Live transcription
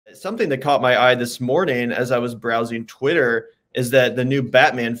Something that caught my eye this morning as I was browsing Twitter is that the new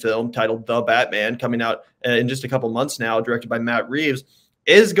Batman film titled The Batman, coming out in just a couple months now, directed by Matt Reeves,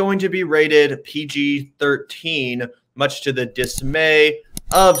 is going to be rated PG-13, much to the dismay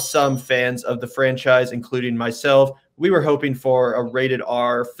of some fans of the franchise, including myself. We were hoping for a rated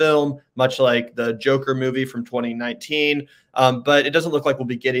R film, much like the Joker movie from 2019, but it doesn't look like we'll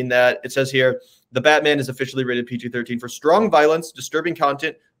be getting that. It says here, The Batman is officially rated PG-13 for strong violence, disturbing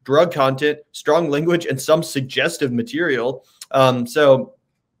content, drug content, strong language, and some suggestive material. So,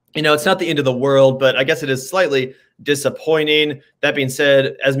 it's not the end of the world, but I guess it is slightly disappointing. That being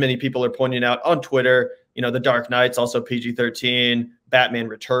said, as many people are pointing out on Twitter, The Dark Knight's also PG-13, Batman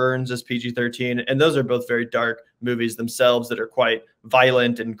Returns is PG-13, and those are both very dark movies themselves that are quite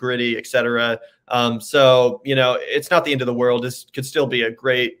violent and gritty, etc. So, it's not the end of the world. This could still be a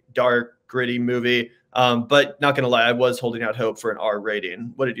great, dark, gritty movie. But not going to lie, I was holding out hope for an R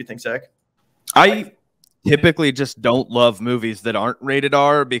rating. What did you think, Zach? I typically just don't love movies that aren't rated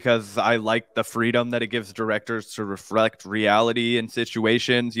R because I like the freedom that it gives directors to reflect reality in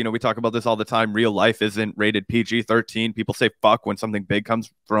situations. We talk about this all the time. Real life isn't rated PG-13. People say fuck when something big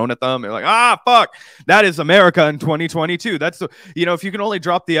comes thrown at them. They're like, fuck. That is America in 2022. That's the, if you can only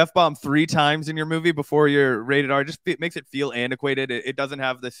drop the F-bomb 3 times in your movie before you're rated R, it just makes it feel antiquated. It doesn't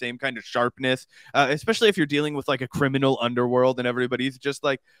have the same kind of sharpness, especially if you're dealing with like a criminal underworld and everybody's just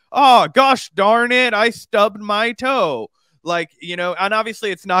like, oh, gosh darn it, I stubbed my toe. And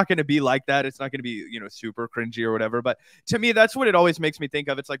obviously it's not going to be like that. It's not going to be, super cringy or whatever. But to me, that's what it always makes me think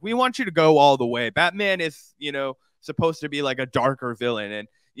of. It's like, we want you to go all the way. Batman is, supposed to be like a darker villain. And,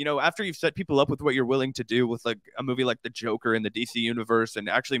 after you've set people up with what you're willing to do with like a movie like the Joker in the DC universe and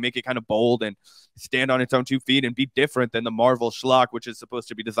actually make it kind of bold and stand on its own 2 feet and be different than the Marvel schlock, which is supposed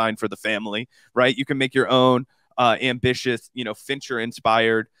to be designed for the family, right? You can make your own ambitious,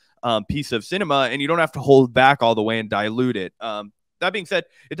 Fincher-inspired piece of cinema, and you don't have to hold back all the way and dilute it. That being said,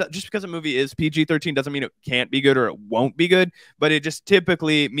 just because a movie is PG-13 doesn't mean it can't be good or it won't be good, but it just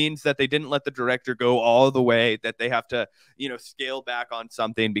typically means that they didn't let the director go all the way, that they have to, scale back on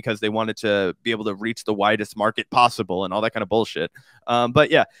something because they wanted to be able to reach the widest market possible and all that kind of bullshit.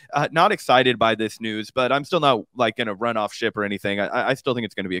 But yeah, not excited by this news, but I'm still not like going to run off ship or anything. I still think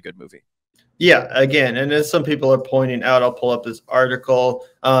it's going to be a good movie. Yeah, again, and as some people are pointing out, I'll pull up this article.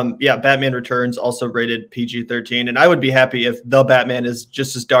 Batman Returns also rated PG-13, and I would be happy if The Batman is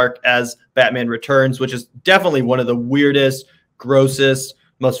just as dark as Batman Returns, which is definitely one of the weirdest, grossest,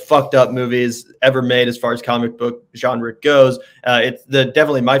 most fucked up movies ever made as far as comic book genre goes. It's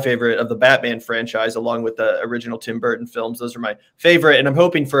definitely my favorite of the Batman franchise, along with the original Tim Burton films. Those are my favorite, and I'm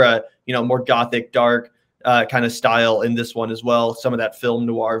hoping for a more gothic, dark kind of style in this one as well. Some of that film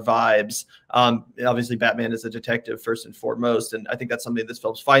noir vibes. Obviously, Batman is a detective first and foremost, and I think that's something this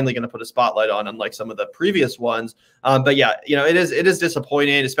film's finally going to put a spotlight on, unlike some of the previous ones. But yeah, it is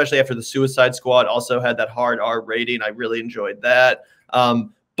disappointing, especially after the Suicide Squad also had that hard R rating. I really enjoyed that.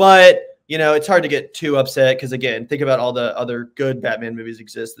 But it's hard to get too upset because, again, think about all the other good Batman movies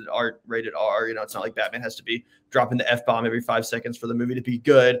exist that aren't rated R. It's not like Batman has to be dropping the F-bomb every 5 seconds for the movie to be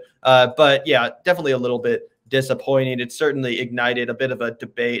good. But yeah, definitely a little bit disappointing. It certainly ignited a bit of a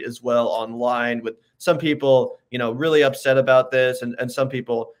debate as well online with some people, really upset about this and some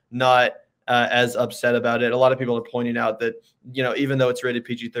people not as upset about it. A lot of people are pointing out that, even though it's rated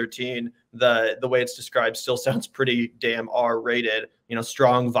PG-13, the way it's described still sounds pretty damn R-rated.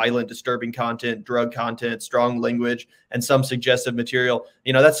 Strong, violent, disturbing content, drug content, strong language, and some suggestive material.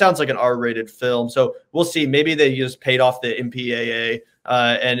 That sounds like an R-rated film. So we'll see. Maybe they just paid off the MPAA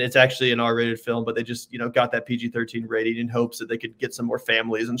and it's actually an R-rated film, but they just, got that PG-13 rating in hopes that they could get some more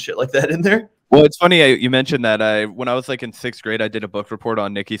families and shit like that in there. Well, it's funny you mentioned that. When I was like in 6th grade, I did a book report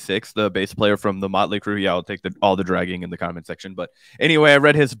on Nikki Sixx, the bass player from the Motley Crue. Yeah, I'll take all the dragging in the comment section. But anyway, I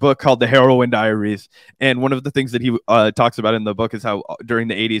read his book called The Heroin Diaries. And one of the things that he talks about in the book is how during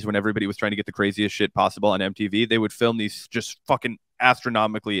the 80s, when everybody was trying to get the craziest shit possible on MTV, they would film these just fucking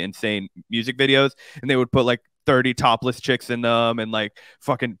astronomically insane music videos. And they would put like 30 topless chicks in them and like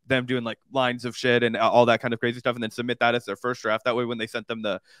fucking them doing like lines of shit and all that kind of crazy stuff, and then submit that as their first draft. That way when they sent them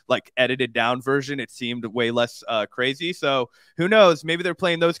the like edited down version, it seemed way less crazy. So who knows, maybe they're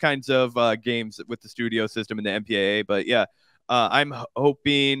playing those kinds of games with the studio system and the MPAA. But yeah, I'm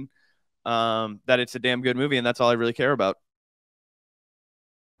hoping that it's a damn good movie, and that's all I really care about.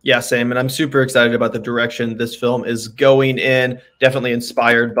 Yeah, same. And I'm super excited about the direction this film is going in. Definitely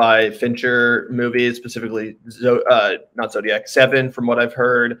inspired by Fincher movies, specifically not Zodiac, Seven, from what I've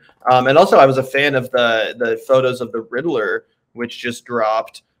heard. And also, I was a fan of the photos of the Riddler, which just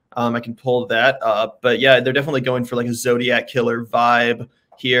dropped. I can pull that up. But yeah, they're definitely going for like a Zodiac killer vibe.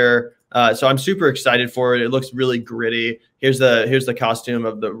 here. So I'm super excited for it. It looks really gritty. Here's the costume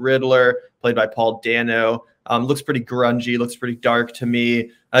of the Riddler, played by Paul Dano. Looks pretty grungy, looks pretty dark to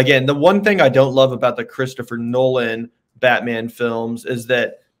me. Again, the one thing I don't love about the Christopher Nolan Batman films is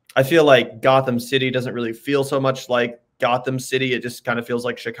that I feel like Gotham City doesn't really feel so much like Gotham City. It just kind of feels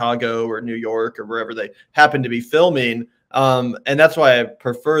like Chicago or New York or wherever they happen to be filming. And that's why I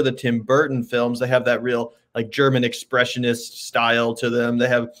prefer the Tim Burton films. They have that real like German expressionist style to them. They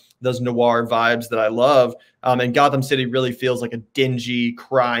have those noir vibes that I love. And Gotham City really feels like a dingy,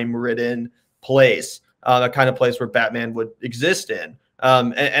 crime-ridden place, a kind of place where Batman would exist in.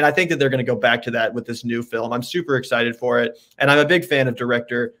 And I think that they're going to go back to that with this new film. I'm super excited for it. And I'm a big fan of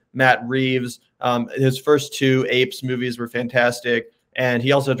director Matt Reeves. His first two Apes movies were fantastic. And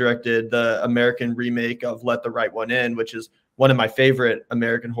he also directed the American remake of Let the Right One In, which is one of my favorite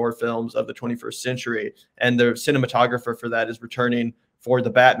American horror films of the 21st century. And the cinematographer for that is returning for the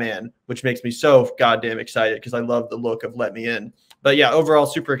Batman, which makes me so goddamn excited because I love the look of Let Me In. But yeah, overall,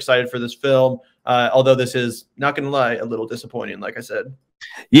 super excited for this film. Although this is, not going to lie, a little disappointing, like I said.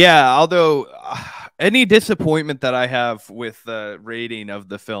 Yeah, although any disappointment that I have with the rating of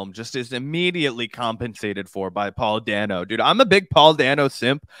the film just is immediately compensated for by Paul Dano. Dude, I'm a big Paul Dano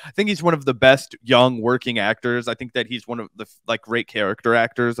simp. I think he's one of the best young working actors. I think that he's one of the like great character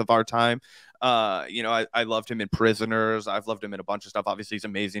actors of our time. I loved him in Prisoners. I've loved him in a bunch of stuff. Obviously, he's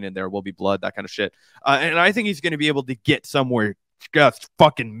amazing in There Will Be Blood, that kind of shit. And I think he's going to be able to get somewhere just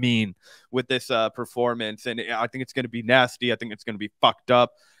fucking mean with this performance, and I think it's going to be nasty. I think it's going to be fucked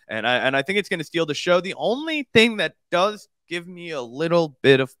up, and I think it's going to steal the show. The only thing that does give me a little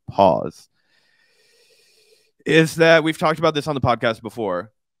bit of pause is that we've talked about this on the podcast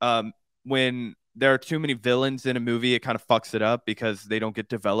before. When there are too many villains in a movie, it kind of fucks it up because they don't get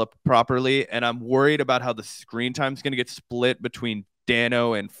developed properly, and I'm worried about how the screen time is going to get split between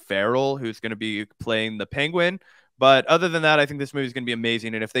Dano and Farrell, who's going to be playing the Penguin. But other than that, I think this movie is going to be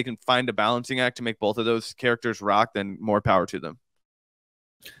amazing. And if they can find a balancing act to make both of those characters rock, then more power to them.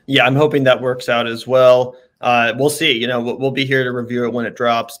 Yeah, I'm hoping that works out as well. We'll see. You know, we'll be here to review it when it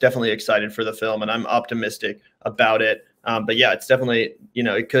drops. Definitely excited for the film, and I'm optimistic about it. But yeah, it's definitely, you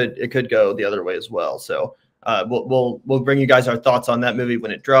know, it could go the other way as well. So we'll bring you guys our thoughts on that movie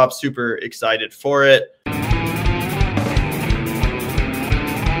when it drops. Super excited for it.